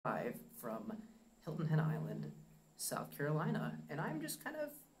Live from Hilton Head Island, South Carolina, and I'm just kind of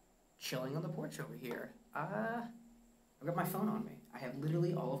chilling on the porch over here. I've got my phone on me. I have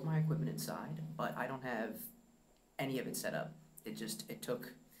literally all of my equipment inside, but I don't have any of it set up. It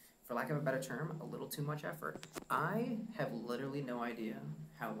took, for lack of a better term, a little too much effort. I have literally no idea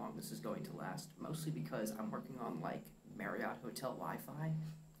how long this is going to last, mostly because I'm working on like Marriott hotel Wi-Fi,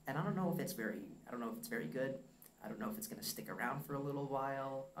 and I don't know if it's very good. I don't know if it's gonna stick around for a little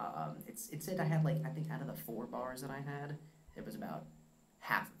while. It said I had like, I think out of the 4 bars that I had, it was about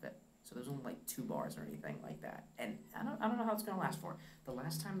half of it. So there's only like 2 bars or anything like that. And I don't know how it's gonna last for. The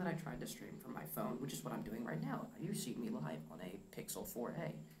last time that I tried to stream from my phone, which is what I'm doing right now, you see me live on a Pixel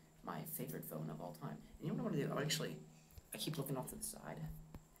 4a, my favorite phone of all time. And you know what I'm gonna do? I keep looking off to the side.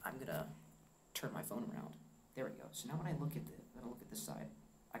 I'm gonna turn my phone around. There we go. So now when I look at this side,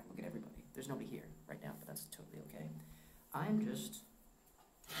 I can look at everybody. There's nobody here right now, but that's totally okay. I'm just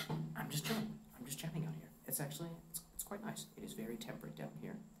chilling. I'm just chatting out here. It's quite nice. It is very temperate down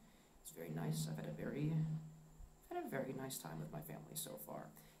here. It's very nice. I've had a very nice time with my family so far,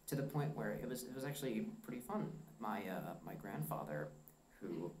 to the point where it was actually pretty fun. My grandfather,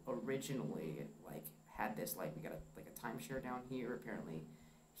 who originally like had this, like, we got a timeshare down here. Apparently,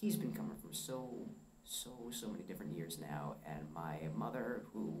 he's been coming from so many different years now, and my mother,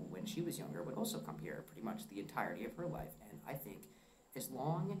 who when she was younger would also come here pretty much the entirety of her life, and I think as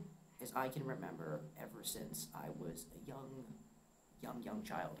long as I can remember, ever since I was a young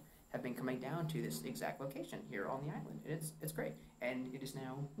child, have been coming down to this exact location here on the island. It's great, and it is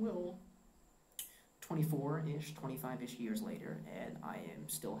now, well, 24-ish, 25-ish years later, and I am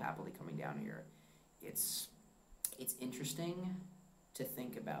still happily coming down here. It's interesting to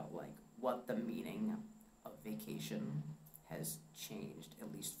think about like what the meaning of vacation has changed,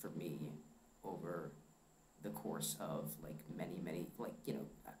 at least for me, over the course of like many, like,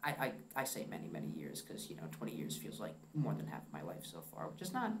 I say many years, because 20 years feels like more than half of my life so far, which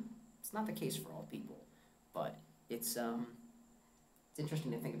is not, it's not the case for all people, but it's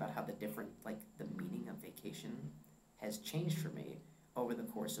interesting to think about how the meaning of vacation has changed for me over the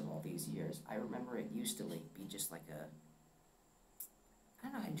course of all these years. I remember it used to like be just like a, I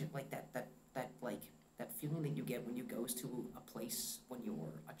don't know, just like that feeling that you get when you go to a place when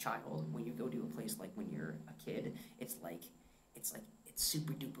you're a child, when you go to a place like when you're a kid. It's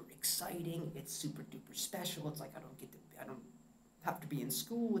super duper exciting. It's super duper special. It's like I don't have to be in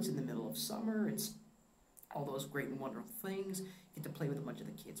school. It's in the middle of summer. It's all those great and wonderful things. Get to play with a bunch of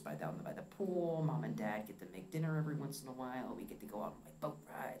the kids down by the pool. Mom and dad get to make dinner every once in a while. We get to go on like boat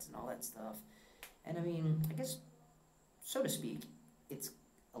rides and all that stuff. And I mean, I guess, so to speak, it's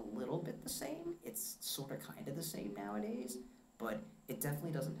a little bit the same. It's sort of kind of the same nowadays, but it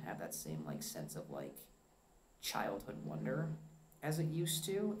definitely doesn't have that same like sense of like childhood wonder as it used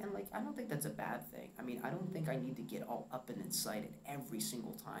to. And like, I don't think that's a bad thing. I mean, I don't think I need to get all up and excited every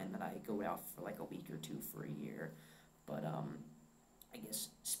single time that I go out for like a week or two for a year. But I guess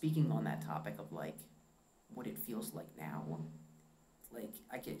speaking on that topic of like what it feels like now, like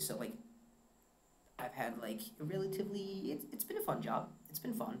I get so like I've had like a it's been a fun job. It's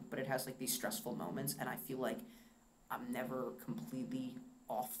been fun, but it has like these stressful moments, and I feel like I'm never completely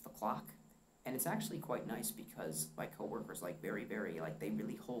off the clock. And it's actually quite nice because my coworkers like very like they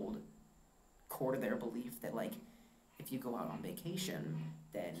really hold core to their belief that like if you go out on vacation,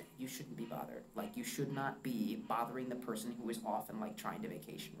 then you shouldn't be bothered. Like you should not be bothering the person who is off and like trying to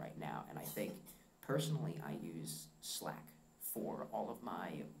vacation right now. And I think personally I use Slack for all of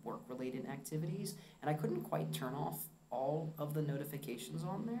my work-related activities, and I couldn't quite turn off all of the notifications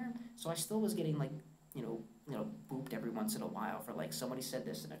on there, so I still was getting like, booped every once in a while for like somebody said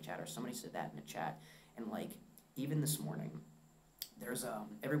this in a chat or somebody said that in a chat, and like even this morning, there's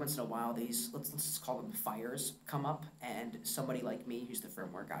every once in a while these let's just call them fires come up, and somebody like me who's the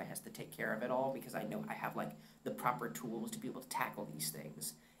firmware guy has to take care of it all because I know I have like the proper tools to be able to tackle these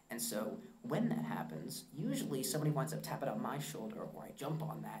things. And so when that happens, usually somebody winds up tapping on my shoulder, or I jump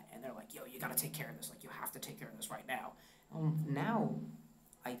on that, and they're like, yo, you gotta take care of this. Like, you have to take care of this right now. Now,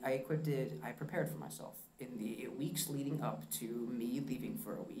 I prepared for myself. In the weeks leading up to me leaving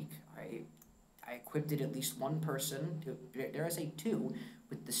for a week, I equipped at least one person, dare I say two,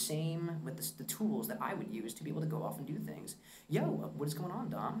 with the tools that I would use to be able to go off and do things. Yo, what is going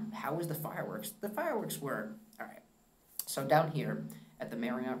on, Dom? How was the fireworks? The fireworks were, all right. So down here at the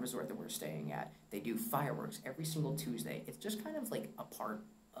Marriott resort that we're staying at, they do fireworks every single Tuesday. It's just kind of like a part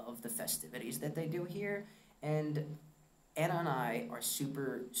of the festivities that they do here. And Anna and I are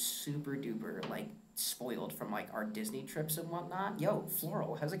super duper like spoiled from like our Disney trips and whatnot. Yo,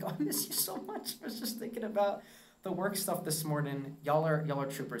 Floral, how's it going? I miss you so much. I was just thinking about The work stuff this morning, y'all are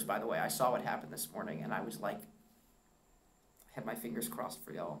troopers, by the way. I saw what happened this morning, and I was like, I had my fingers crossed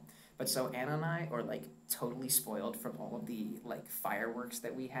for y'all. But so Anna and I are like totally spoiled from all of the like fireworks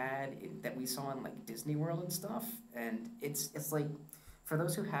that we had that we saw in like Disney World and stuff. And it's like, for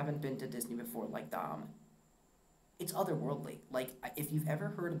those who haven't been to Disney before, like it's otherworldly. Like if you've ever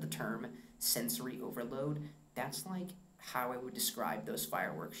heard of the term sensory overload, that's like how I would describe those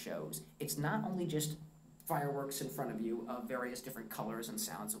fireworks shows. It's not only just fireworks in front of you of various different colors and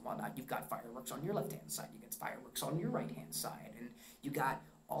sounds and whatnot. You've got fireworks on your left-hand side. You get fireworks on your right-hand side. And you got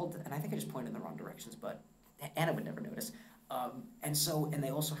and I think I just pointed in the wrong directions, but Anna would never notice. And they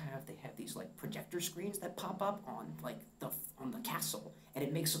also have these like projector screens that pop up on like on the castle, and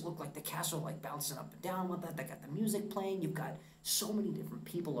it makes it look like the castle like bouncing up and down with that. They got the music playing. You've got so many different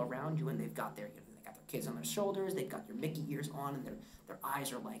people around you, and they've got they got their kids on their shoulders. They've got their Mickey ears on, and their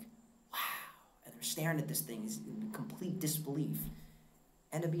eyes are like, wow, and they're staring at this thing in complete disbelief.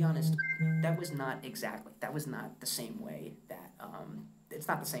 And to be honest, that was not the same way that it's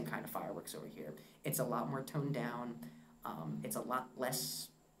not the same kind of fireworks over here. It's a lot more toned down. It's a lot less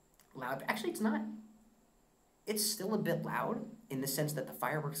loud. Actually, it's not. It's still a bit loud in the sense that the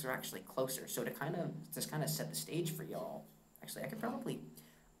fireworks are actually closer. So to kind of set the stage for y'all. Actually,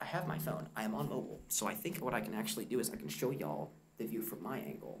 I have my phone. I am on mobile. So I think what I can actually do is I can show y'all the view from my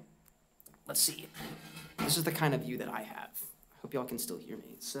angle. Let's see. This is the kind of view that I have. I hope y'all can still hear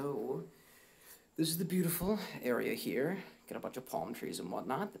me. So this is the beautiful area here. Got a bunch of palm trees and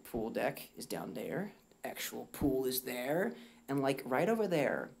whatnot. The pool deck is down there. Actual pool is there. And like right over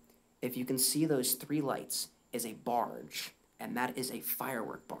there, if you can see those 3 lights, is a barge. And that is a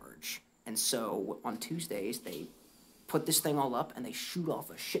firework barge. And so on Tuesdays, they put this thing all up and they shoot off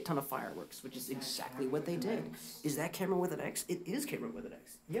a shit ton of fireworks, which is exactly what they did. Is that Camera with an X? It is Camera with an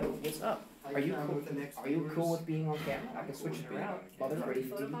X. Yo, what's up? Are you cool? Are you cool with being on camera? I can switch it around. Mother's ready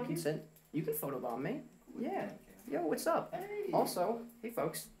for you. Consent. You can photobomb me. Yeah. Yo, what's up? Hey. Also, hey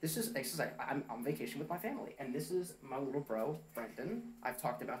folks, I'm on vacation with my family, and this is my little bro, Brendan. I've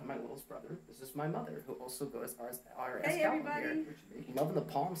talked about my little brother. This is my mother, who also goes our Hey everybody. Here. Loving the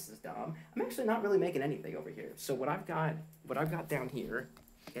palms, says Dom. I'm actually not really making anything over here. So what I've got down here,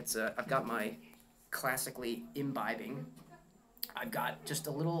 I've got my classically imbibing. I've just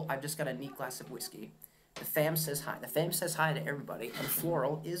got a neat glass of whiskey. The fam says hi. The fam says hi to everybody. And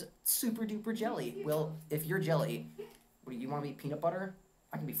Floral is super duper jelly. Well, if you're jelly, what do you want to be? Peanut butter?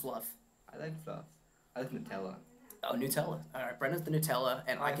 I can be fluff. I like fluff. I like Nutella. Oh, Nutella. All right, Brendan's the Nutella,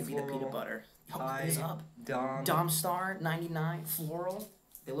 and I can be the peanut butter. What is up? Dom Star 99 Floral.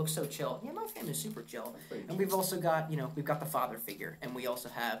 They look so chill. Yeah, my family's super chill. And we've also got, we've got the father figure, and we also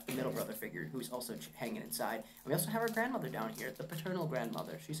have the middle brother figure, who's also hanging inside. And we also have our grandmother down here, the paternal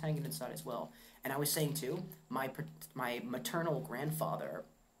grandmother. She's hanging inside as well. And I was saying too, my maternal grandfather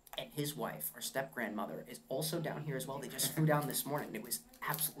and his wife, our step grandmother, is also down here as well. They just flew down this morning. It was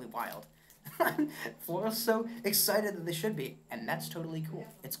absolutely wild. Floral's so excited that they should be, and that's totally cool.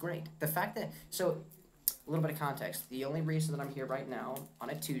 It's great. The fact that a little bit of context. The only reason that I'm here right now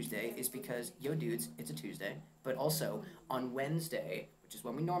on a Tuesday is because, yo dudes, it's a Tuesday. But also, on Wednesday, which is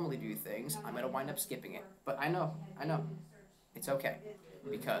when we normally do things, I'm going to wind up skipping it. But I know. It's okay.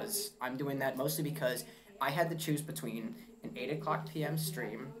 Because I'm doing that mostly because I had to choose between an 8 o'clock p.m.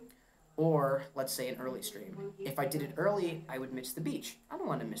 stream or, let's say, an early stream. If I did it early, I would miss the beach. I don't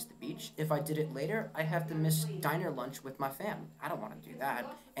want to miss the beach. If I did it later, I have to miss diner lunch with my fam. I don't want to do that.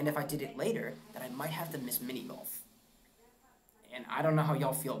 And if I did it later, then I might have to miss mini golf. And I don't know how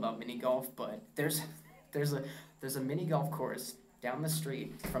y'all feel about mini golf, but there's a mini golf course down the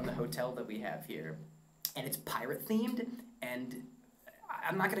street from the hotel that we have here, and it's pirate themed. And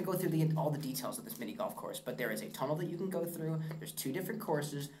I'm not going to go through all the details of this mini golf course, but there is a tunnel that you can go through. There's 2 different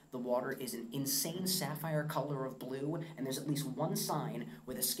courses. The water is an insane sapphire color of blue, and there's at least one sign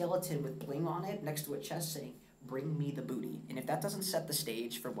with a skeleton with bling on it next to a chest saying, "Bring me the booty." And if that doesn't set the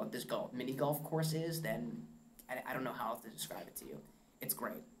stage for what this mini golf course is, then I don't know how else to describe it to you. It's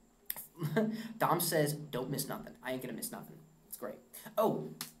great. Dom says, don't miss nothing. I ain't going to miss nothing. It's great. Oh,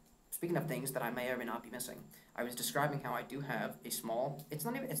 speaking of things that I may or may not be missing, I was describing how I do have a small, it's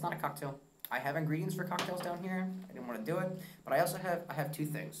not a cocktail. I have ingredients for cocktails down here. I didn't want to do it, but I have 2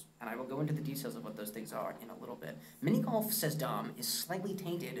 things, and I will go into the details of what those things are in a little bit. Mini golf, says Dom, is slightly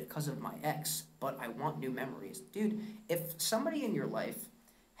tainted because of my ex, but I want new memories. Dude, if somebody in your life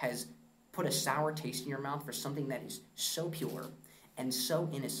has put a sour taste in your mouth for something that is so pure and so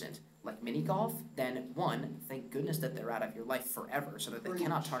innocent, like mini golf, then 1, thank goodness that they're out of your life forever so that they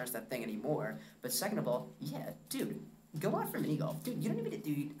cannot tarnish that thing anymore. But second of all, yeah, dude, Go out for mini golf, dude. You don't even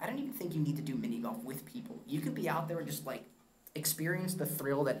dude. I don't even think you need to do mini golf with people. You could be out there and just like experience the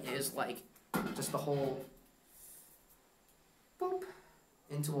thrill that is like just the whole boop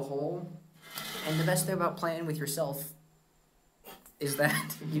into a hole. And the best thing about playing with yourself is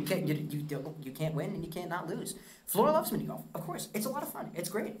that you can't win and you can't not lose. Flora loves mini golf, of course. It's a lot of fun. It's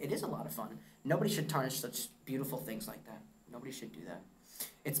great. It is a lot of fun. Nobody should tarnish such beautiful things like that. Nobody should do that.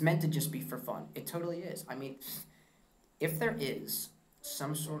 It's meant to just be for fun. It totally is. I mean, if there is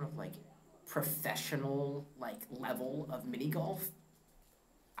some sort of like professional like level of mini golf,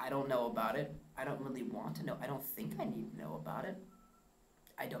 I don't know about it. I don't really want to know. I don't think I need to know about it.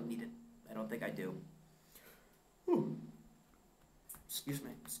 I don't need it. I don't think I do. Whew. Excuse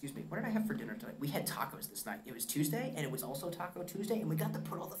me. What did I have for dinner tonight? We had tacos this night. It was Tuesday, and it was also Taco Tuesday, and we got to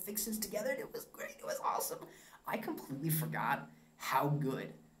put all the fixes together, and it was great. It was awesome. I completely forgot how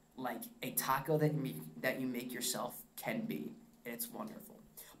good, like, a taco that you make yourself can be. It's wonderful.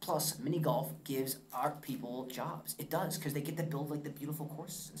 Plus, mini golf gives our people jobs. It does, because they get to build, like, the beautiful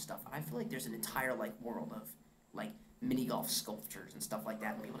courses and stuff. And I feel like there's an entire, like, world of, like, mini golf sculptures and stuff like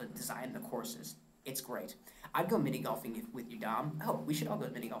that, and be able to design the courses. It's great. I'd go mini golfing with you, Dom. Oh, we should all go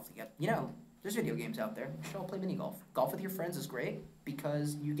mini golf together. You know, there's video games out there. We should all play mini golf. Golf with your friends is great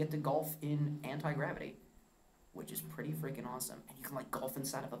because you get to golf in anti-gravity, which is pretty freaking awesome. And you can like golf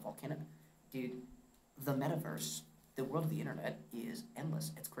inside of a volcano. Dude, the metaverse, the world of the internet is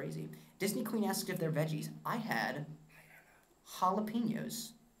endless. It's crazy. Disney Queen asked if they're veggies. I had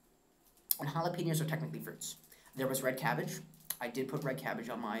jalapenos. And jalapenos are technically fruits. There was red cabbage. I did put red cabbage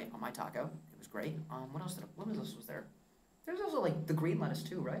on my taco. It was great. What else was there? There's also like the green lettuce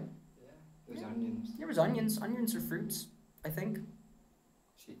too, right? Yeah. There's onions. There was onions. Onions are fruits, I think.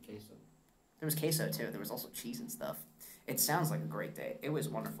 Sweet queso. There was queso too. There was also cheese and stuff. It sounds like a great day. It was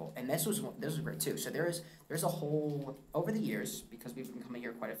wonderful, and this was great too. So there's a whole over the years, because we've been coming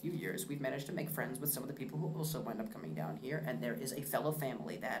here quite a few years. We've managed to make friends with some of the people who also wind up coming down here, and there is a fellow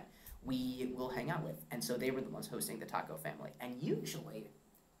family that we will hang out with, and so they were the ones hosting the taco family, and usually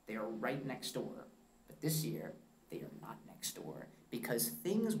they are right next door, but this year they are not next door because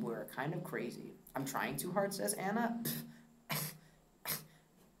things were kind of crazy. I'm trying too hard, says Anna.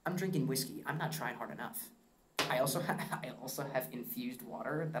 I'm drinking whiskey. I'm not trying hard enough. I also have infused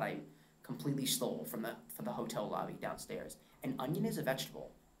water that I completely stole from the hotel lobby downstairs. An onion is a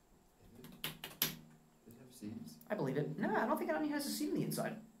vegetable. Does it have seeds? I believe it. No, I don't think an onion has a seed on the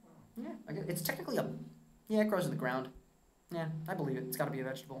inside. Yeah, it's technically it grows in the ground. Yeah, I believe it. It's got to be a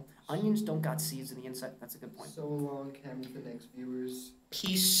vegetable. Onions don't got seeds in the inside. That's a good point. So long, Cam, for the next viewers.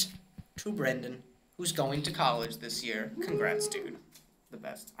 Peace to Brendan, who's going to college this year. Congrats, dude. The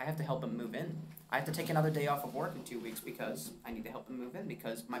best. I have to help him move in. I have to take another day off of work in 2 weeks because I need to help him move in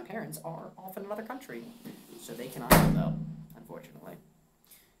because my parents are off in another country. So they cannot help out, unfortunately.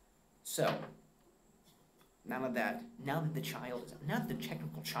 So, now that the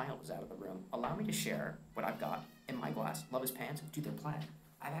technical child is out of the room, allow me to share what I've got in my glass. Love his pants. Dude, they're plaid.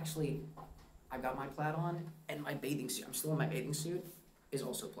 I've got my plaid on, and my bathing suit, I'm still in my bathing suit, is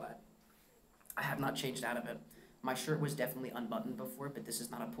also plaid. I have not changed out of it. My shirt was definitely unbuttoned before, but this is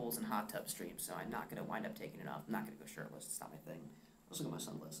not a pools and hot tub stream, so I'm not going to wind up taking it off. I'm not going to go shirtless. It's not my thing. I also got my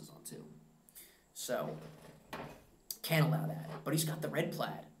sunglasses on, too. So, can't allow that. But he's got the red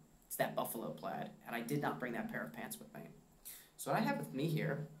plaid. It's that buffalo plaid, and I did not bring that pair of pants with me. So what I have with me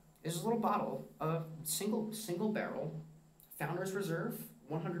here is a little bottle of single barrel Founders Reserve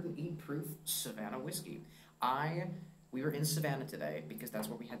 108 proof Savannah whiskey. We were in Savannah today because that's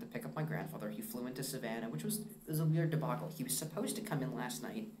where we had to pick up my grandfather. He flew into Savannah, which was a weird debacle. He was supposed to come in last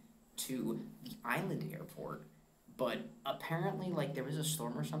night to the island airport, but apparently like there was a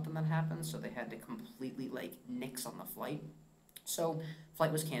storm or something that happened, so they had to completely like nix on the flight. So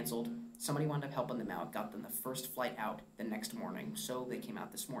flight was canceled. Somebody wound up helping them out, got them the first flight out the next morning, so they came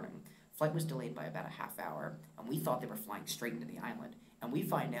out this morning. Flight was delayed by about a half hour, and we thought they were flying straight into the island. And we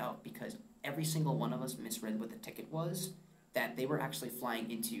find out, because every single one of us misread what the ticket was, that they were actually flying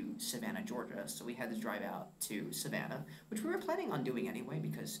into Savannah, Georgia. So we had to drive out to Savannah, which we were planning on doing anyway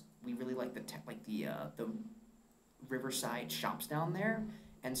because we really like the riverside shops down there.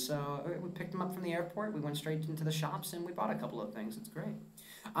 And so we picked them up from the airport. We went straight into the shops and we bought a couple of things. It's great.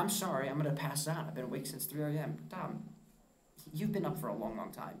 I'm sorry, I'm gonna pass out. I've been awake since 3 a.m. Tom, you've been up for a long,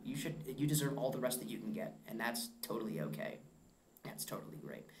 long time. You deserve all the rest that you can get, and that's totally okay. That's totally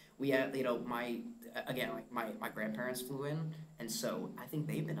great. We had, my grandparents flew in, and so I think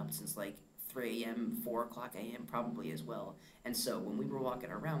they've been up since like 3 a.m., 4 o'clock a.m. probably as well. And so when we were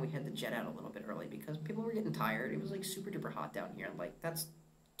walking around, we had to jet out a little bit early because people were getting tired. It was like super duper hot down here, and like that's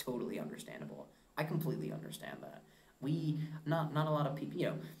totally understandable. I completely understand that. Not a lot of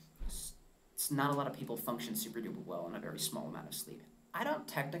people, not a lot of people function super duper well on a very small amount of sleep. I don't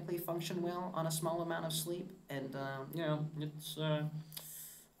technically function well on a small amount of sleep, and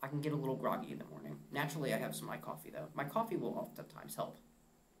I can get a little groggy in the morning. Naturally, I have some of my coffee though. My coffee will oftentimes help.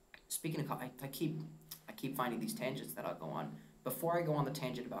 Speaking of coffee, I keep finding these tangents that I'll go on. Before I go on the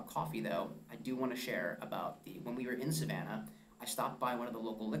tangent about coffee though, I do want to share about when we were in Savannah, I stopped by one of the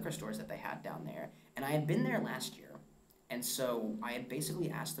local liquor stores that they had down there, and I had been there last year. And so I had basically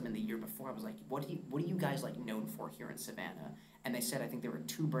asked them in the year before, I was like, what are you guys like known for here in Savannah? And they said, I think there were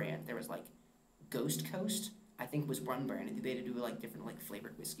two brands. There was like Ghost Coast, I think was one brand. And they do like different like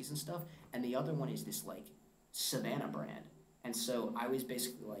flavored whiskeys and stuff. And the other one is this like Savannah brand. And so I was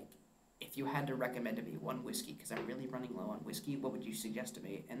basically like, if you had to recommend to me one whiskey, because I'm really running low on whiskey, what would you suggest to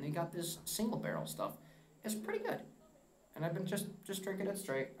me? And they got this single barrel stuff. It's pretty good. And I've been just drinking it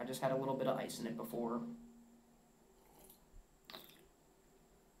straight. I just had a little bit of ice in it before.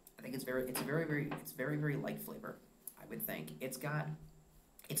 I think it's very light flavor, I would think. It's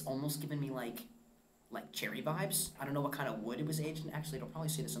almost given me like cherry vibes. I don't know what kind of wood it was aged in. Actually, it'll probably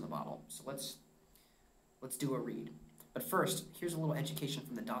say this on the bottle. So let's do a read. But first, here's a little education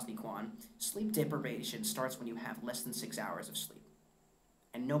from the Dosny Kwan. Sleep deprivation starts when you have less than 6 hours of sleep.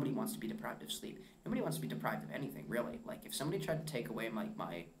 And nobody wants to be deprived of sleep. Nobody wants to be deprived of anything, really. Like, if somebody tried to take away my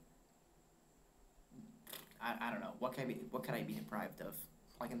I don't know, what can I be deprived of?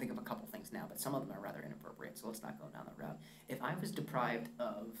 I can think of a couple things now, but some of them are rather inappropriate, so let's not go down that route. If I was deprived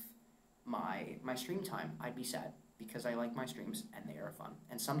of my stream time, I'd be sad, because I like my streams, and they are fun.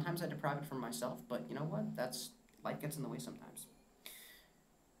 And sometimes I deprive it from myself, but you know what? Life gets in the way sometimes.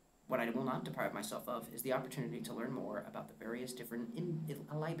 What I will not deprive myself of is the opportunity to learn more about the various different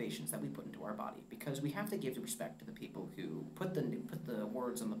libations that we put into our body, because we have to give respect to the people who put the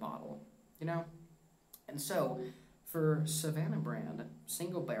words on the bottle, And so, for Savannah brand,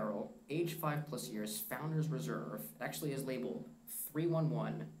 single barrel, age 5+ years, Founder's Reserve, it actually is labeled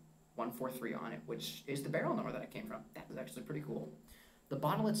 311143 on it, which is the barrel number that it came from. That is actually pretty cool. The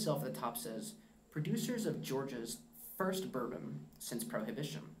bottle itself at the top says, producers of Georgia's first bourbon since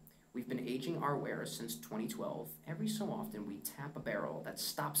Prohibition. We've been aging our wares since 2012. Every so often, we tap a barrel that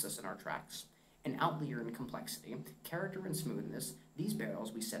stops us in our tracks. An outlier in complexity, character, and smoothness, these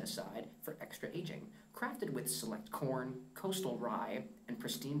barrels we set aside for extra aging. Crafted with select corn, coastal rye, and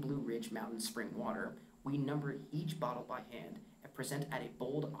pristine Blue Ridge Mountain spring water, we number each bottle by hand and present at a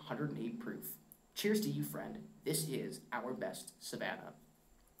bold 108 proof. Cheers to you, friend. This is our best Savannah.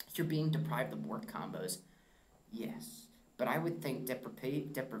 You're being deprived of wort combos. Yes, but I would think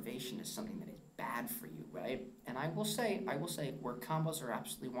deprivation is something that is bad for you, right? And I will say, wort combos are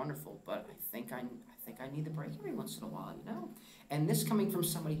absolutely wonderful, but I think I need the break every once in a while, And this coming from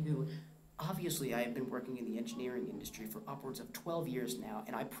somebody who, obviously, I have been working in the engineering industry for upwards of 12 years now,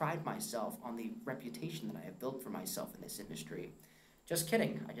 and I pride myself on the reputation that I have built for myself in this industry. Just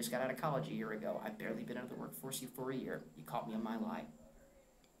kidding. I just got out of college a year ago. I've barely been out of the workforce for a year. You caught me on my lie.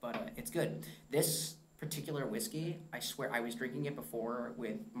 But it's good. This particular whiskey, I swear, I was drinking it before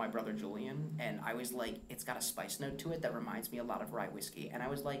with my brother Julian, and I was like, it's got a spice note to it that reminds me a lot of rye whiskey. And I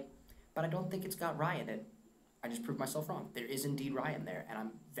was like, but I don't think it's got rye in it. I just proved myself wrong. There is indeed rye in there, and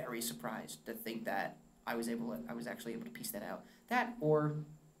I'm very surprised to think that I was actually able to piece that out. That, or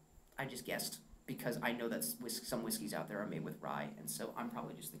I just guessed, because I know that some whiskeys out there are made with rye, and so I'm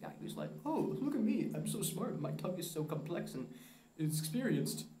probably just the guy who's like, oh, look at me, I'm so smart, my tongue is so complex and it's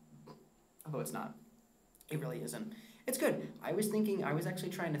experienced. Although it's not. It really isn't. It's good. I was actually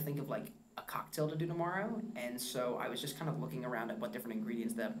trying to think of like a cocktail to do tomorrow, and so I was just kind of looking around at what different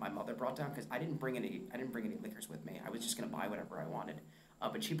ingredients that my mother brought down, because I didn't bring any liquors with me. I was just gonna buy whatever I wanted.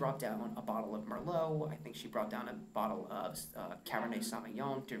 But she brought down a bottle of Merlot. I think she brought down a bottle of Cabernet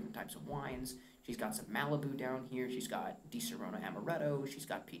Sauvignon, different types of wines. She's got some Malibu down here. She's got Di Serrano Amaretto. She's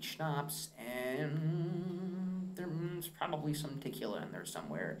got peach schnapps, and there's probably some tequila in there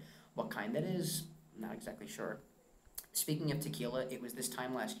somewhere. What kind that is, not exactly sure. Speaking of tequila, it was this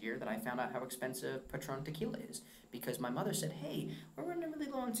time last year that I found out how expensive Patron tequila is, because my mother said, hey, we're running really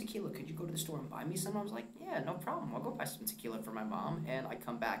low on tequila. Could you go to the store and buy me some? I was like, yeah, no problem. I'll go buy some tequila for my mom. And I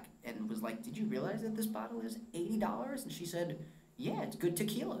come back and was like, did you realize that this bottle is $80? And she said, yeah, it's good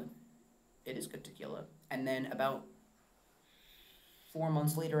tequila. It is good tequila. And then about 4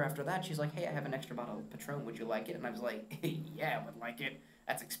 months later after that, she's like, hey, I have an extra bottle of Patron. Would you like it? And I was like, yeah, I would like it.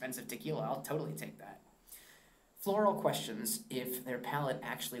 That's expensive tequila. I'll totally take that. Floral questions if their palate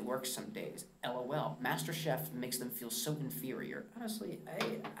actually works some days. LOL. MasterChef makes them feel so inferior. Honestly,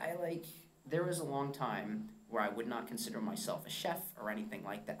 I like, there was a long time where I would not consider myself a chef or anything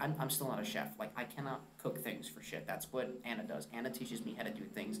like that. I'm still not a chef. Like, I cannot cook things for shit. That's what Anna does. Anna teaches me how to do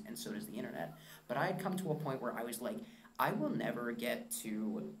things, and so does the internet. But I had come to a point where I was like, I will never get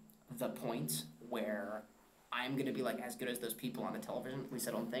to the point where I'm gonna be like as good as those people on the television, at least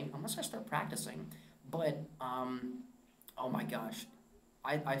I don't think, unless I start practicing. But oh my gosh,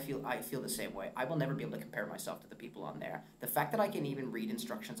 I feel the same way. I will never be able to compare myself to the people on there. The fact that I can even read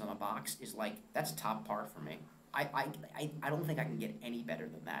instructions on a box is like, that's top par for me. I don't think I can get any better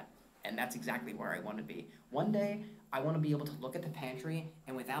than that. And that's exactly where I want to be. One day, I want to be able to look at the pantry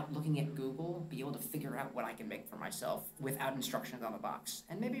and without looking at Google, be able to figure out what I can make for myself without instructions on the box.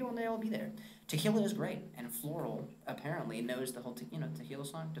 And maybe one day I'll be there. Tequila is great, and Floral apparently knows the whole, tequila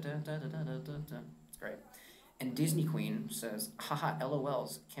song. It's great. And Disney Queen says, haha,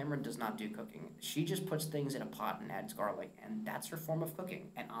 LOLs, Cameron does not do cooking. She just puts things in a pot and adds garlic, and that's her form of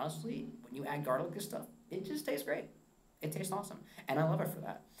cooking. And honestly, when you add garlic to stuff, it just tastes great. It tastes awesome. And I love her for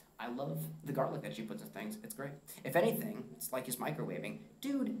that. I love the garlic that she puts in things. It's great. If anything, it's like his microwaving.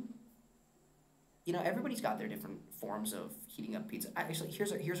 Dude, everybody's got their different forms of heating up pizza. Actually,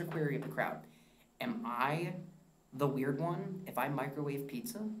 here's a query of the crowd. Am I the weird one if I microwave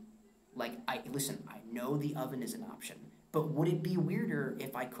pizza? Like, listen, I know the oven is an option, but would it be weirder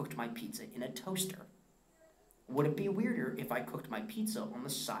if I cooked my pizza in a toaster? Would it be weirder if I cooked my pizza on the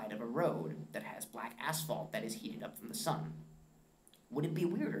side of a road that has black asphalt that is heated up from the sun? Would it be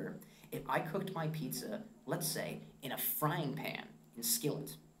weirder if I cooked my pizza, let's say, in a frying pan, in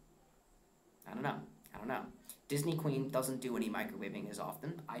skillet? I don't know. Disney Queen doesn't do any microwaving as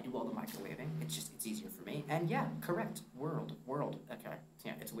often. I do all the microwaving. It's easier for me. And yeah, correct. World. Okay.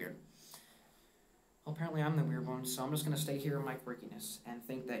 Yeah, it's weird. Well, apparently I'm the weird one, so I'm just going to stay here in my quirkiness and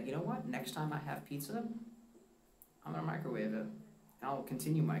think that, you know what? Next time I have pizza, I'm going to microwave it. I'll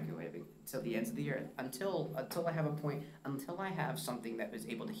continue microwaving until the ends of the year, until I have a point, until I have something that is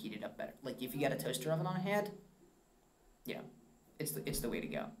able to heat it up better. Like, if you got a toaster oven on hand, it's the way to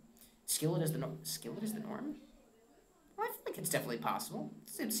go. Skillet is the norm. Well, I feel like it's definitely possible.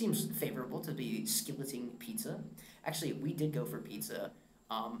 It seems favorable to be skilleting pizza. Actually, we did go for pizza.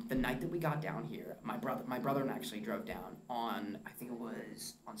 The night that we got down here, my brother and I actually drove down on, I think it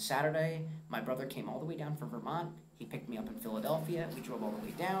was on Saturday. My brother came all the way down from Vermont. He picked me up in Philadelphia. We drove all the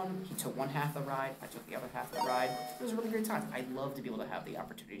way down. He took one half of the ride. I took the other half of the ride. It was a really great time. I love to be able to have the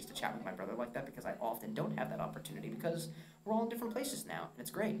opportunities to chat with my brother like that because I often don't have that opportunity because we're all in different places now, and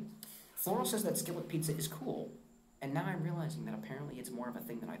it's great. Floral says that skillet pizza is cool, and now I'm realizing that apparently it's more of a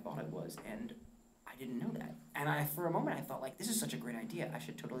thing than I thought it was, and I didn't know that. And for a moment I thought, like, this is such a great idea. I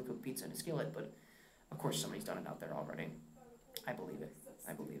should totally cook pizza in a skillet, but of course somebody's done it out there already. I believe it.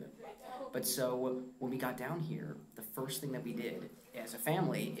 But so when we got down here, the first thing that we did as a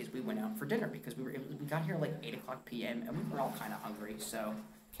family is we went out for dinner because we got here like 8 o'clock p.m. and we were all kind of hungry. So,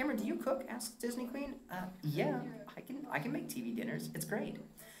 Cameron, do you cook? Asked Disney Queen. Yeah, I can make TV dinners. It's great.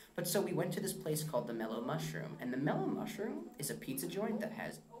 But so we went to this place called the Mellow Mushroom, and the Mellow Mushroom is a pizza joint that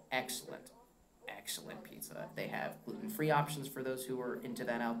has excellent pizza. They have gluten-free options for those who are into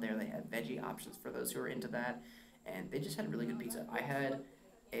that out there. They have veggie options for those who are into that, and they just had really good pizza. I had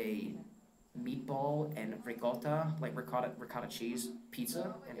a meatball and ricotta cheese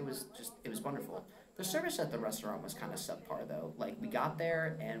pizza, and it was wonderful. The service at the restaurant was kind of subpar though. Like, we got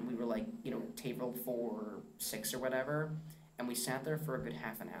there and we were like, table for 6 or whatever, and we sat there for a good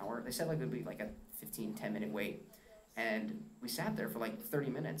half an hour. They said like it would be like a 10 minute wait, and we sat there for like 30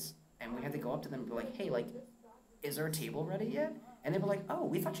 minutes, and we had to go up to them and be like, hey, like, is our table ready yet? And they were like, oh,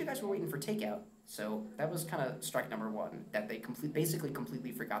 we thought you guys were waiting for takeout. So that was kind of strike number one, that they basically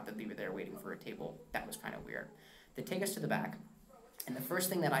completely forgot that we were there waiting for a table. That was kind of weird. They take us to the back, and the first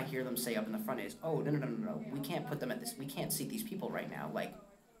thing that I hear them say up in the front is, oh, no, we can't put them at this, we can't seat these people right now. Like,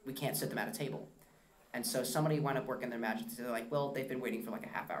 we can't sit them at a table. And so somebody wound up working their magic. They're like, well, they've been waiting for like a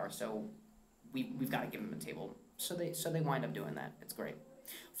half hour, so we've got to give them a table. So they wind up doing that. It's great.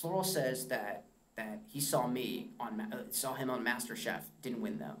 Floral says that he saw him on MasterChef. Didn't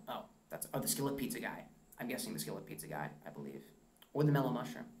win though. The skillet pizza guy. I'm guessing the skillet pizza guy, I believe, or the Mellow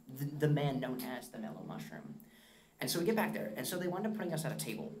Mushroom, the man known as the Mellow Mushroom. And so we get back there, and so they wind up putting us at a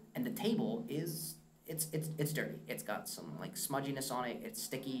table, and the table is it's dirty. It's got some like smudginess on it. It's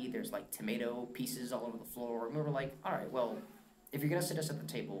sticky. There's like tomato pieces all over the floor. And we were like, all right, well, if you're gonna sit us at the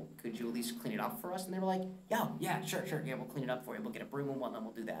table, could you at least clean it up for us? And they were like, yeah, sure, yeah, we'll clean it up for you. We'll get a broom and whatnot.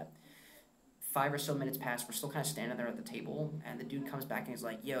 We'll do that. 5 or so minutes pass. We're still kind of standing there at the table, and the dude comes back and he's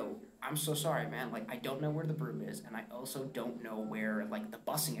like, yo, I'm so sorry, man. Like, I don't know where the broom is, and I also don't know where like the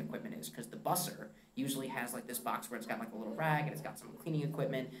bussing equipment is, because the busser usually has like this box where it's got like a little rag and it's got some cleaning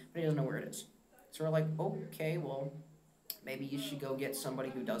equipment, but he doesn't know where it is. So we're like, okay, well, maybe you should go get somebody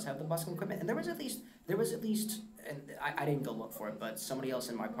who does have the busking equipment. And there was at least, and I didn't go look for it, but somebody else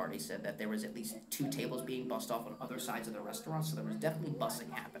in my party said that there was at least 2 tables being bussed off on other sides of the restaurant, so there was definitely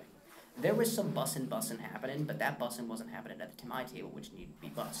bussing happening. There was some bussin' happening, but that bussin' wasn't happening at my table, which needed to be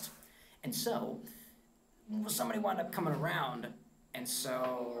bussed. And so, somebody wound up coming around, and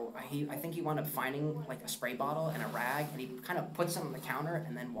so I think he wound up finding like a spray bottle and a rag, and he kind of puts them on the counter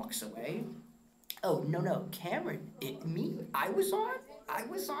and then walks away. Oh, no, Cameron, I was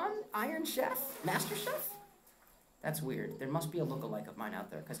on Iron Chef, Master Chef? That's weird. There must be a lookalike of mine out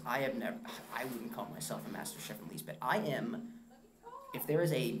there, because I wouldn't call myself a Master Chef in the least bit. If there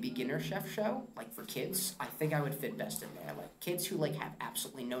is a beginner chef show, like for kids, I think I would fit best in there. Like kids who like have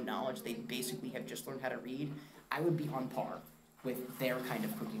absolutely no knowledge, they basically have just learned how to read, I would be on par with their kind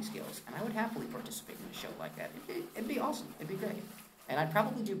of cooking skills, and I would happily participate in a show like that. It'd be awesome. It'd be great. And I'd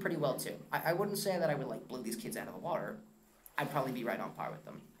probably do pretty well too. I wouldn't say that I would like blow these kids out of the water. I'd probably be right on par with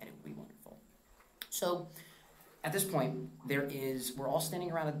them, and it would be wonderful. So, at this point, we're all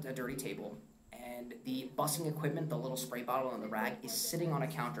standing around a dirty table, and the bussing equipment, the little spray bottle and the rag, is sitting on a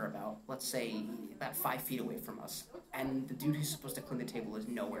counter about, let's say, about 5 feet away from us. And the dude who's supposed to clean the table is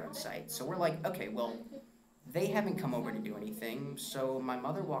nowhere in sight. So we're like, okay, well, they haven't come over to do anything. So my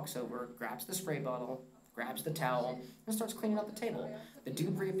mother walks over, grabs the spray bottle, grabs the towel, and starts cleaning up the table. The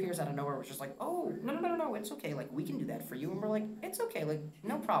dude reappears out of nowhere, was just like, oh, no, it's okay, like, we can do that for you. And we're like, it's okay, like,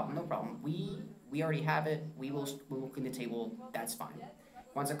 no problem. We already have it, we will clean the table, that's fine.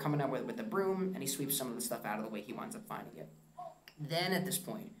 Winds up coming up with the broom, and he sweeps some of the stuff out of the way. He winds up finding it. Then at this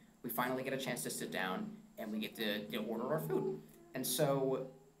point, we finally get a chance to sit down, and we get to order our food. And so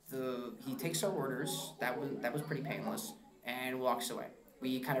he takes our orders, that was pretty painless, and walks away.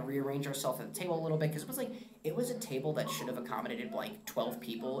 We kind of rearrange ourselves at the table a little bit, because it was a table that should have accommodated like 12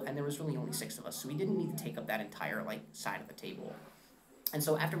 people, and there was really only 6 of us, so we didn't need to take up that entire like side of the table. And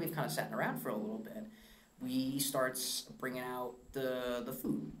so after we've kind of sat around for a little bit, we starts bringing out the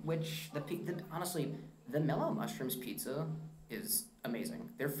food, which honestly, the Mellow Mushrooms pizza is amazing.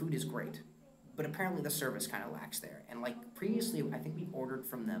 Their food is great, but apparently the service kind of lacks there. And like previously, I think we've ordered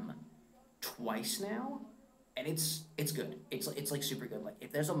from them twice now, and it's good. It's like super good. Like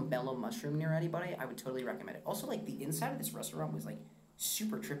if there's a Mellow Mushroom near anybody, I would totally recommend it. Also, like the inside of this restaurant was like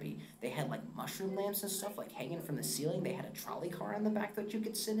super trippy. They had like mushroom lamps and stuff like hanging from the ceiling. They had a trolley car in the back that you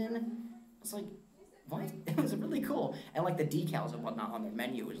could sit in. It's like, what? It was really cool. And like the decals and whatnot on their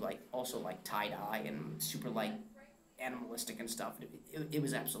menu was like also like tie-dye and super like animalistic and stuff. It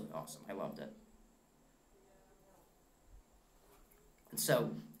was absolutely awesome. I loved it. And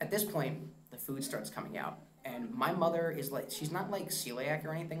so at this point, the food starts coming out. And my mother is like, she's not like celiac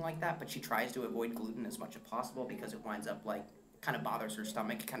or anything like that, but she tries to avoid gluten as much as possible because it winds up like, kind of bothers her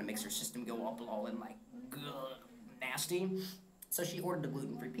stomach. It kind of makes her system go all in like, nasty. So she ordered a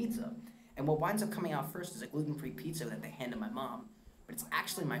gluten-free pizza. And what winds up coming out first is a gluten-free pizza that they hand to my mom. But it's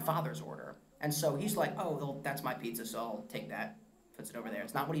actually my father's order. And so he's like, oh, well, that's my pizza, so I'll take that. Puts it over there.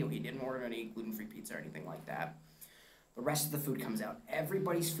 It's not what he didn't order any gluten-free pizza or anything like that. The rest of the food comes out.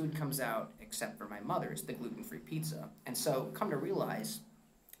 Everybody's food comes out except for my mother's, the gluten-free pizza. And so come to realize,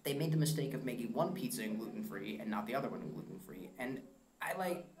 they made the mistake of making one pizza in gluten-free and not the other one in gluten-free. And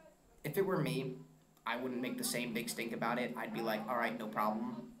if it were me, I wouldn't make the same big stink about it. I'd be like, all right, no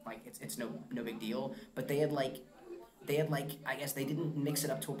problem. Like, it's no big deal. But they had like, I guess they didn't mix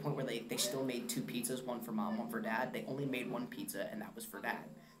it up to a point where they still made 2 pizzas, one for mom, one for dad. They only made 1 pizza, and that was for dad.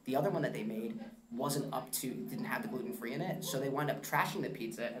 The other one that they made didn't have the gluten-free in it, so they wound up trashing the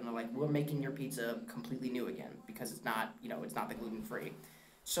pizza, and they're like, we're making your pizza completely new again, because it's not the gluten-free.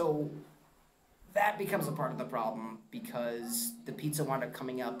 So that becomes a part of the problem, because the pizza wound up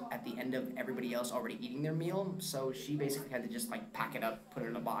coming up at the end of everybody else already eating their meal, so she basically had to just like pack it up, put it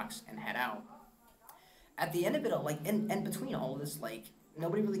in a box, and head out. At the end of it all, like, and between all of this, like,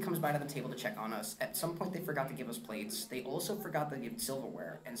 nobody really comes by to the table to check on us. At some point, they forgot to give us plates. They also forgot to give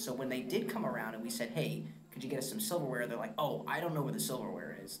silverware. And so when they did come around and we said, hey, could you get us some silverware? They're like, oh, I don't know where the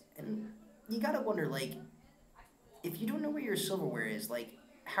silverware is. And you gotta wonder, like, if you don't know where your silverware is, like,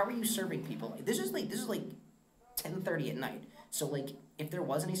 how are you serving people? This is like 10:30 at night. So, like, if there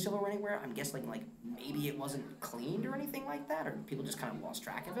was any silverware anywhere, I'm guessing, like, maybe it wasn't cleaned or anything like that, or people just kind of lost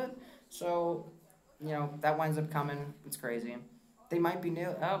track of it. So, that winds up coming. It's crazy. They might be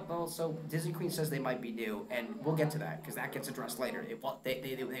new. Oh, well, so Disney Queen says they might be new, and we'll get to that, because that gets addressed later.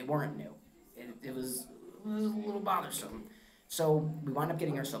 They weren't new. It was a little bothersome. So we wound up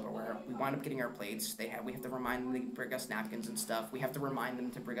getting our silverware. We wound up getting our plates. We have to remind them to bring us napkins and stuff. We have to remind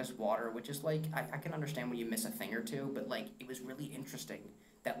them to bring us water, which is like, I can understand when you miss a thing or two, but like, it was really interesting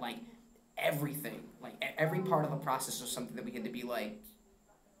that like, everything, like every part of the process was something that we had to be like,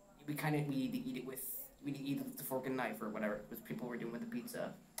 we need to eat it with, we need to eat it with the fork and knife or whatever, with people were doing with the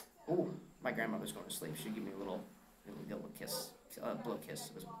pizza. Oh, my grandmother's going to sleep. She gave me a little kiss, blow kiss.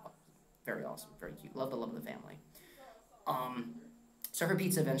 It was very awesome, very cute. Love the love of the family. So her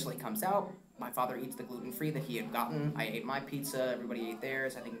pizza eventually comes out. My father eats the gluten-free that he had gotten. I ate my pizza. Everybody ate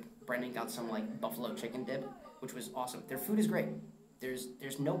theirs. I think Brendan got some like buffalo chicken dip, which was awesome. Their food is great.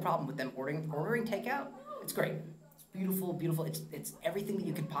 There's no problem with them ordering takeout. It's great. It's beautiful, beautiful. It's everything that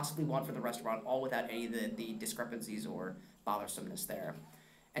you could possibly want for the restaurant, all without any of the discrepancies or bothersomeness there.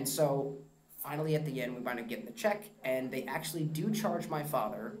 And so finally at the end, we wind up getting the check, and they actually do charge my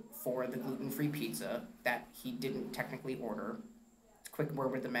father for the gluten-free pizza that he didn't technically order. Quick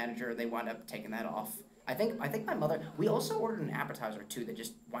word with the manager, they wound up taking that off. I think my mother, we also ordered an appetizer too that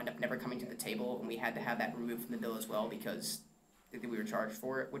just wound up never coming to the table, and we had to have that removed from the bill as well because we were charged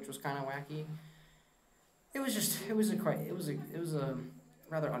for it, which was kind of wacky. It was a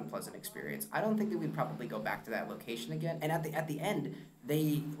rather unpleasant experience. I don't think that we'd probably go back to that location again. And at the end,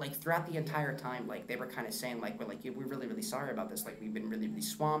 they like throughout the entire time, like they were kind of saying like we're really really sorry about this. Like we've been really really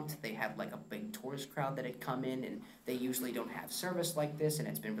swamped. They had like a big tourist crowd that had come in, and they usually don't have service like this, and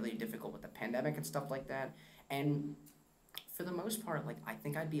it's been really difficult with the pandemic and stuff like that. And for the most part, like I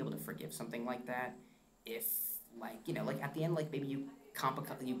think I'd be able to forgive something like that if like like at the end like maybe you comp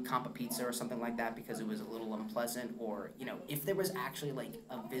a pizza or something like that because it was a little unpleasant, or if there was actually like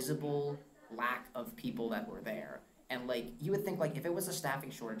a visible lack of people that were there. And like you would think like if it was a staffing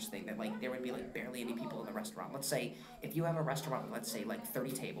shortage thing that like there would be like barely any people in the restaurant. Let's say if you have a restaurant with, let's say like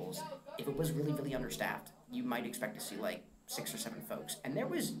 30 tables, if it was really really understaffed, you might expect to see like 6 or 7 folks, and there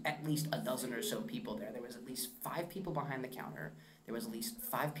was at least a dozen or so people there. There was at least 5 people behind the counter. There was at least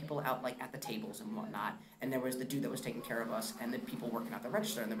 5 people out like at the tables and whatnot, and there was the dude that was taking care of us, and the people working at the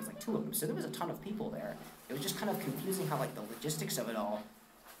register, and there was like 2 of them. So there was a ton of people there. It was just kind of confusing how like the logistics of it all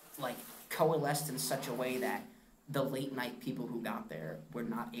like coalesced in such a way that the late night people who got there were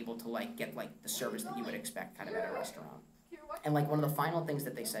not able to like get like the service that you would expect kind of at a restaurant. And like one of the final things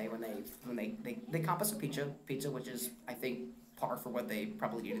that they say when they comp us a pizza, which is I think par for what they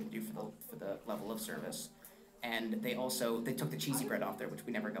probably needed to do for the level of service. And they took the cheesy bread off there, which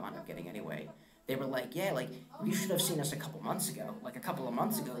we never wound up getting anyway. They were like, yeah, like you should have seen us a couple months ago. Like a couple of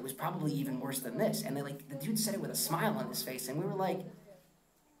months ago, it was probably even worse than this. And they like the dude said it with a smile on his face, and we were like,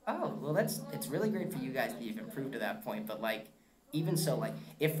 oh, well it's really great for you guys that you've improved to that point. But like even so, like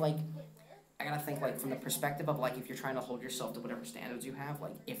if like I gotta think like from the perspective of like if you're trying to hold yourself to whatever standards you have,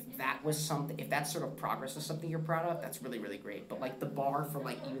 like if that sort of progress is something you're proud of, that's really really great. But like the bar for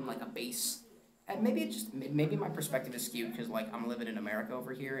like even like a base. And maybe my perspective is skewed because like I'm living in America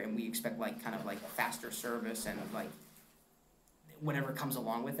over here, and we expect like kind of like faster service and like whatever comes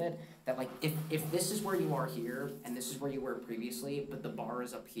along with it. That like if this is where you are here and this is where you were previously, but the bar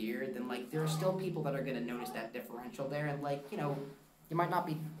is up here, then like there are still people that are gonna notice that differential there, and like you might not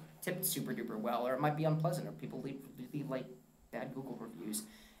be tipped super duper well, or it might be unpleasant, or people leave like bad Google reviews.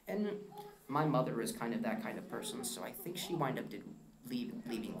 And my mother is kind of that kind of person, so I think she wind up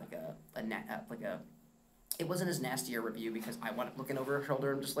leaving like a it wasn't as nasty a review because I went looking over her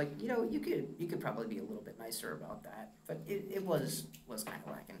shoulder and just like you could probably be a little bit nicer about that, but it was kind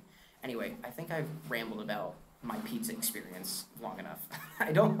of lacking. Anyway, I think I've rambled about my pizza experience long enough.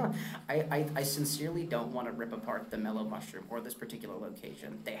 I sincerely don't want to rip apart the Mellow Mushroom or this particular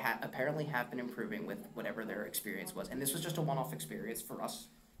location. They apparently have been improving with whatever their experience was, and this was just a one-off experience for us,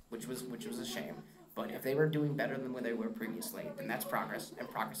 which was a shame. But if they were doing better than where they were previously, then that's progress, and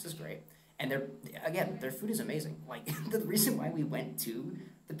progress is great. And their food is amazing. Like the reason why we went to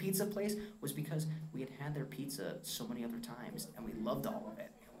the pizza place was because we had their pizza so many other times, and we loved all of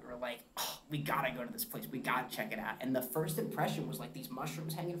it. And we were like, oh, we gotta go to this place. We gotta check it out. And the first impression was like these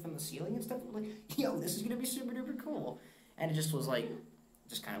mushrooms hanging from the ceiling and stuff. We're like, yo, this is gonna be super duper cool. And it just was like,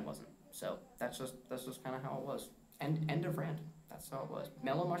 just kind of wasn't. So that's just kind of how it was. And end of rant. That's how it was.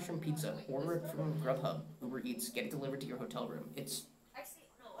 Mellow Mushroom Pizza. Order it from Grubhub, Uber Eats. Get it delivered to your hotel room. It's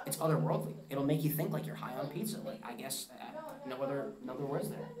otherworldly. It'll make you think like you're high on pizza. Like I guess no other words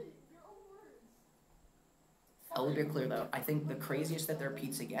there. I'll be clear though. I think the craziest that their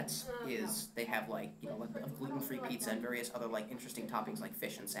pizza gets is they have like like a gluten-free pizza and various other like interesting toppings like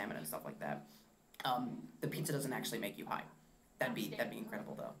fish and salmon and stuff like that. The pizza doesn't actually make you high. That'd be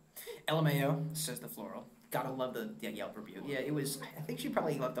incredible though. LMAO says the floral. Gotta love the Yelp review. Yeah, it was. I think she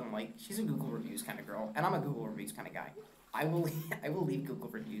probably left them like she's a Google reviews kind of girl, and I'm a Google reviews kind of guy. I will leave Google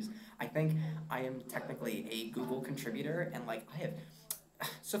reviews. I think I am technically a Google contributor, and like I have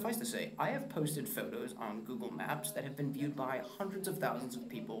suffice to say, I have posted photos on Google Maps that have been viewed by hundreds of thousands of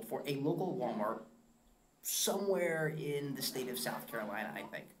people for a local Walmart somewhere in the state of South Carolina, I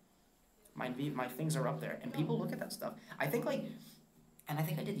think. My things are up there, and people look at that stuff. I think and I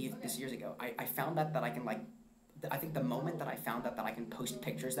think I did this years ago. I found that I can I think the moment that I found that I can post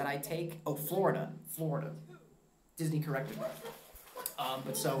pictures that I take. Oh, Florida. Disney corrected me.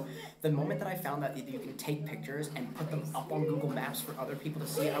 But so the moment that I found that you can take pictures and put them up on Google Maps for other people to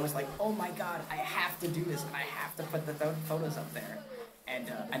see, I was like, oh my God, I have to do this. I have to put the photos up there,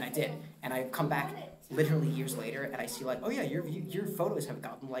 and I did. And I come back literally years later, and I see like, oh yeah, your photos have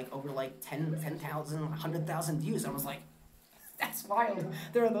gotten like over like 10,000, 100,000 views. I was like, that's wild.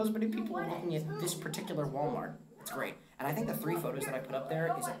 There are those many people looking at this particular Walmart. It's great. And I think the 3 photos that I put up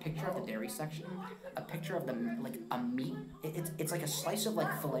there is a picture of the dairy section, a picture of a meat. It's like a slice of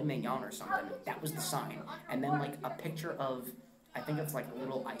like filet mignon or something. That was the sign. And then like a picture of, I think it's like a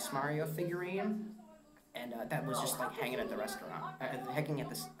little Ice Mario figurine. And that was just like hanging at the restaurant, hanging at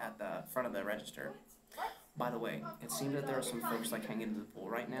the front of the register. By the way, it seems that there are some folks like hanging in the pool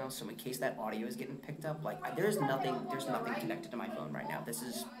right now. So in case that audio is getting picked up, like there's nothing connected to my phone right now. This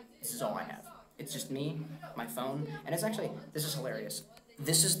is all I have. It's just me, my phone, and it's actually, this is hilarious.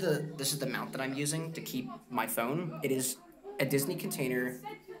 This is the mount that I'm using to keep my phone. It is a Disney container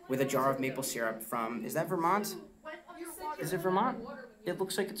with a jar of maple syrup from, is that Vermont? Is it Vermont? It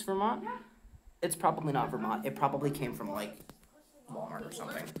looks like it's Vermont. It's probably not Vermont. It probably came from like Walmart or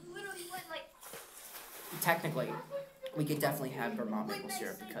something. Technically, we could definitely have Vermont maple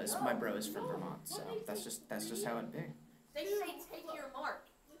syrup because my bro is from Vermont, so that's just how it'd be. They say take your mark.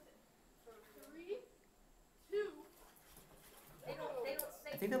 3, 2. They don't say.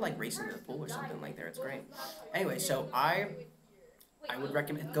 I think they're like racing to the pool or something like there. It's great. Anyway, so I would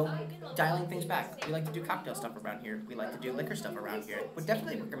recommend dialing things back. We like to do cocktail stuff around here. We like to do liquor stuff around here. Would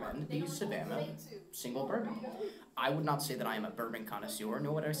definitely recommend the Savannah single bourbon. I would not say that I am a bourbon connoisseur,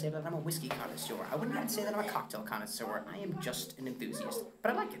 nor would I say that I'm a whiskey connoisseur. I would not say that I'm a cocktail connoisseur. I am just an enthusiast.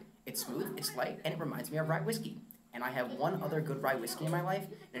 But I like it. It's smooth, it's light, and it reminds me of rye whiskey. And I have one other good rye whiskey in my life,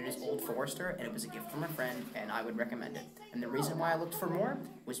 and it is Old Forester, and it was a gift from a friend, and I would recommend it. And the reason why I looked for more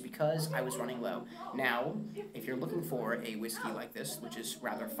was because I was running low. Now, if you're looking for a whiskey like this, which is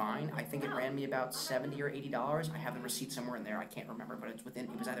rather fine, I think it ran me about $70 or $80. I have the receipt somewhere in there, I can't remember, but it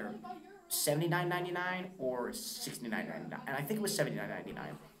was either $79.99 or $69.99, and I think it was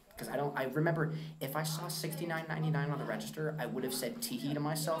 $79.99. Because I remember if I saw $69.99 on the register, I would have said tee-hee to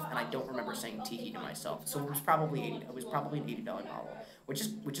myself, and I don't remember saying tee-hee to myself. So it was probably an $80 bottle, which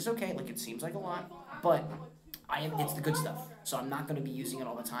is okay. Like it seems like a lot, but it's the good stuff. So I'm not going to be using it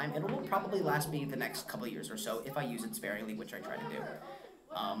all the time. It will probably last me the next couple of years or so if I use it sparingly, which I try to do.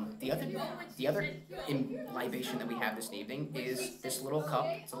 The other libation that we have this evening is this little cup.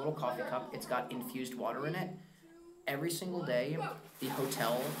 It's a little coffee cup. It's got infused water in it. Every single day, the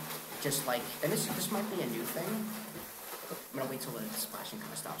hotel just like, and this might be a new thing. I'm gonna wait till the splashing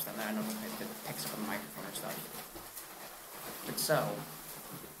kind of stops. Then I don't know if it picks up on the microphone or stuff. But so,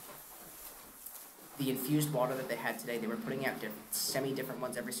 the infused water that they had today, they were putting out semi-different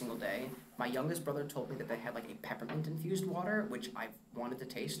ones every single day. My youngest brother told me that they had like a peppermint infused water, which I wanted to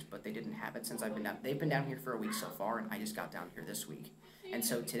taste, but they didn't have it since I've been down. They've been down here for a week so far, and I just got down here this week. And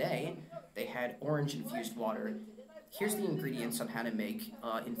so today, they had orange infused water. Here's the ingredients on how to make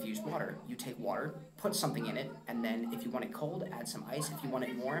infused water. You take water, put something in it, and then if you want it cold, add some ice. If you want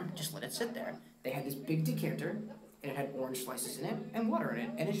it warm, just let it sit there. They had this big decanter, and it had orange slices in it and water in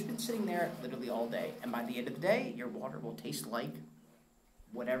it, and it's been sitting there literally all day. And by the end of the day, your water will taste like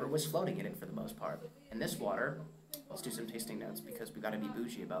whatever was floating in it for the most part. And this water, let's do some tasting notes because we got to be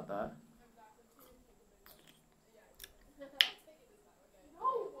bougie about that.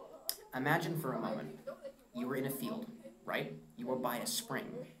 Imagine for a moment, you were in a field, right? You were by a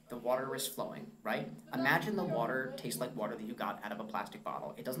spring. The water is flowing, right? Imagine the water tastes like water that you got out of a plastic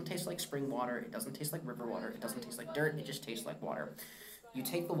bottle. It doesn't taste like spring water. It doesn't taste like river water. It doesn't taste like dirt. It just tastes like water. You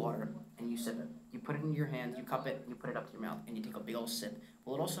take the water and you sip it. You put it in your hand, you cup it, you put it up to your mouth, and you take a big old sip.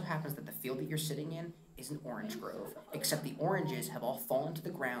 Well, it also happens that the field that you're sitting in is an orange grove, except the oranges have all fallen to the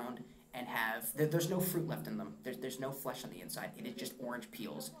ground and there's no fruit left in them. There's no flesh on the inside. It is just orange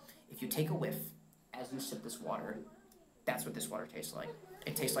peels. If you take a whiff as you sip this water, that's what this water tastes like.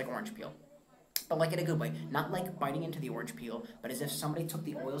 It tastes like orange peel. But like in a good way. Not like biting into the orange peel, but as if somebody took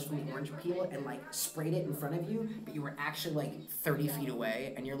the oils from the orange peel and like sprayed it in front of you, but you were actually like 30 feet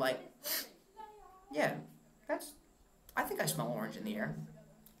away, and you're like, yeah, I think I smell orange in the air.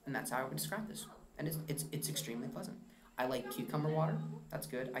 And that's how I would describe this. And it's extremely pleasant. I like cucumber water. That's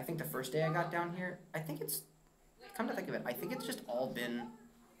good. I think the first day I got down here, I think it's come to think of it, I think it's just all been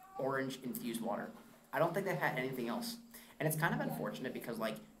orange infused water. I don't think they've had anything else. And it's kind of unfortunate because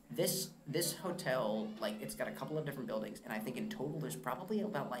like this hotel, like it's got a couple of different buildings, and I think in total there's probably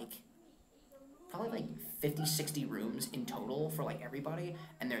about probably like 50, 60 rooms in total for like everybody,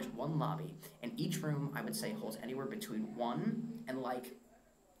 and there's one lobby. And each room I would say holds anywhere between 1 and like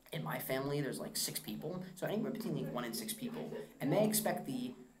in my family there's like 6 people. So anywhere between like 1 and 6 people. And they expect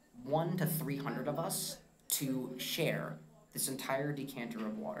the 1 to 300 of us to share this entire decanter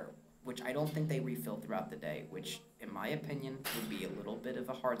of water, which I don't think they refill throughout the day, which in my opinion would be a little bit of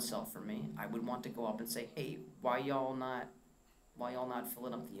a hard sell for me. I would want to go up and say, hey, why y'all not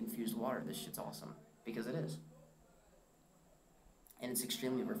filling up the infused water? This shit's awesome, because it is. And it's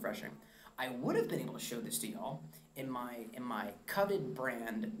extremely refreshing. I would have been able to show this to y'all in my coveted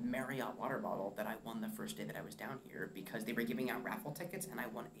brand Marriott water bottle that I won the first day that I was down here, because they were giving out raffle tickets and I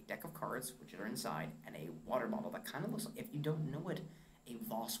won a deck of cards, which are inside, and a water bottle that kind of looks like, if you don't know what a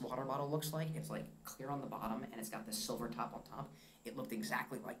Voss water bottle looks like, it's like clear on the bottom and it's got this silver top on top. It looked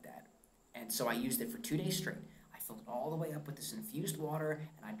exactly like that. And so I used it for 2 days straight. I filled it all the way up with this infused water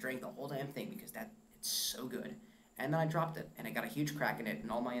and I drank the whole damn thing because it's so good. And then I dropped it, and it got a huge crack in it,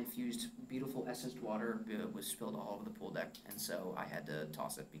 and all my infused, beautiful, essenced water was spilled all over the pool deck, and so I had to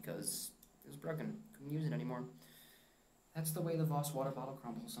toss it because it was broken. Couldn't use it anymore. That's the way the Voss water bottle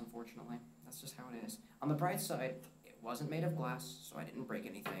crumbles, unfortunately. That's just how it is. On the bright side, it wasn't made of glass, so I didn't break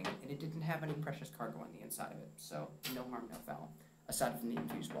anything, and it didn't have any precious cargo on the inside of it, so no harm, no foul, aside from the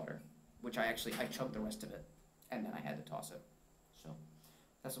infused water, which I chugged the rest of it, and then I had to toss it. So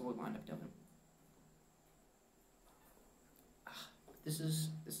that's what we wound up doing. This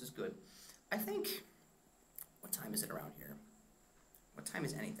is good. I think, what time is it around here? What time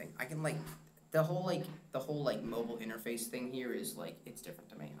is anything? I can the whole mobile interface thing here is it's different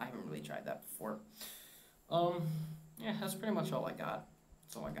to me. I haven't really tried that before. Yeah, that's pretty much all I got.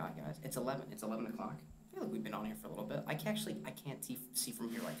 That's all I got, guys. It's 11 o'clock. I feel like we've been on here for a little bit. I can't see from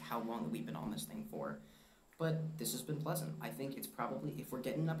here how long we've been on this thing for. But this has been pleasant. I think it's probably, if we're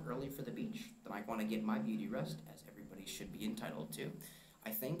getting up early for the beach, then I want to get my beauty rest, as everybody should be entitled to.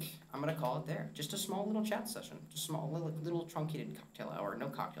 I think I'm going to call it there. Just a small little chat session. Just small little truncated cocktail hour. No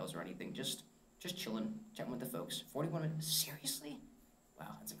cocktails or anything. Just chilling, chatting with the folks. 41 minutes. Seriously? Wow,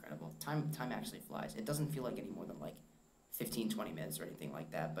 that's incredible. Time actually flies. It doesn't feel like any more than 15, 20 minutes or anything like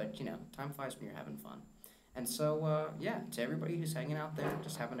that. But, time flies when you're having fun. And so, yeah, to everybody who's hanging out there,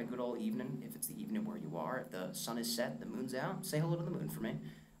 just having a good old evening, if it's the evening where you are, if the sun is set, the moon's out, say hello to the moon for me.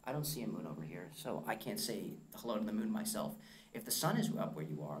 I don't see a moon over here, so I can't say hello to the moon myself. If the sun is up where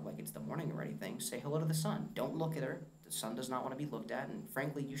you are, like it's the morning or anything, say hello to the sun. Don't look at her. The sun does not want to be looked at, and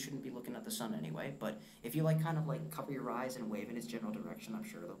frankly, you shouldn't be looking at the sun anyway. But if you cover your eyes and wave in its general direction, I'm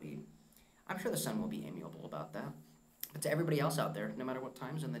sure the sun will be amiable about that. But to everybody else out there, no matter what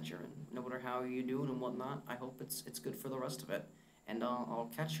time zone that you're in, no matter how you're doing and whatnot, I hope it's good for the rest of it. And I'll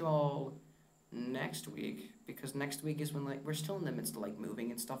catch you all next week, because next week is when we're still in the midst of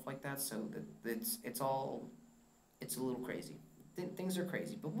moving and stuff like that. So it's a little crazy. Things are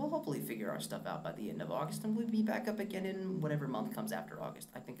crazy, but we'll hopefully figure our stuff out by the end of August, and we'll be back up again in whatever month comes after August.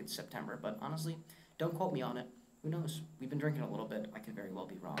 I think it's September, but honestly, don't quote me on it. Who knows? We've been drinking a little bit. I could very well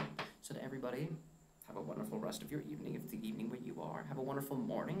be wrong. So to everybody, have a wonderful rest of your evening, if the evening where you are. Have a wonderful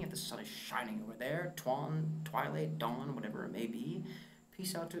morning if the sun is shining over there. Twilight, dawn, whatever it may be.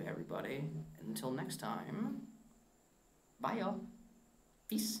 Peace out to everybody. Until next time, bye y'all.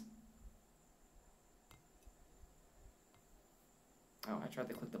 Peace. Oh, I tried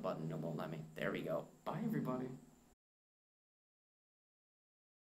to click the button. It won't let me. There we go. Bye everybody.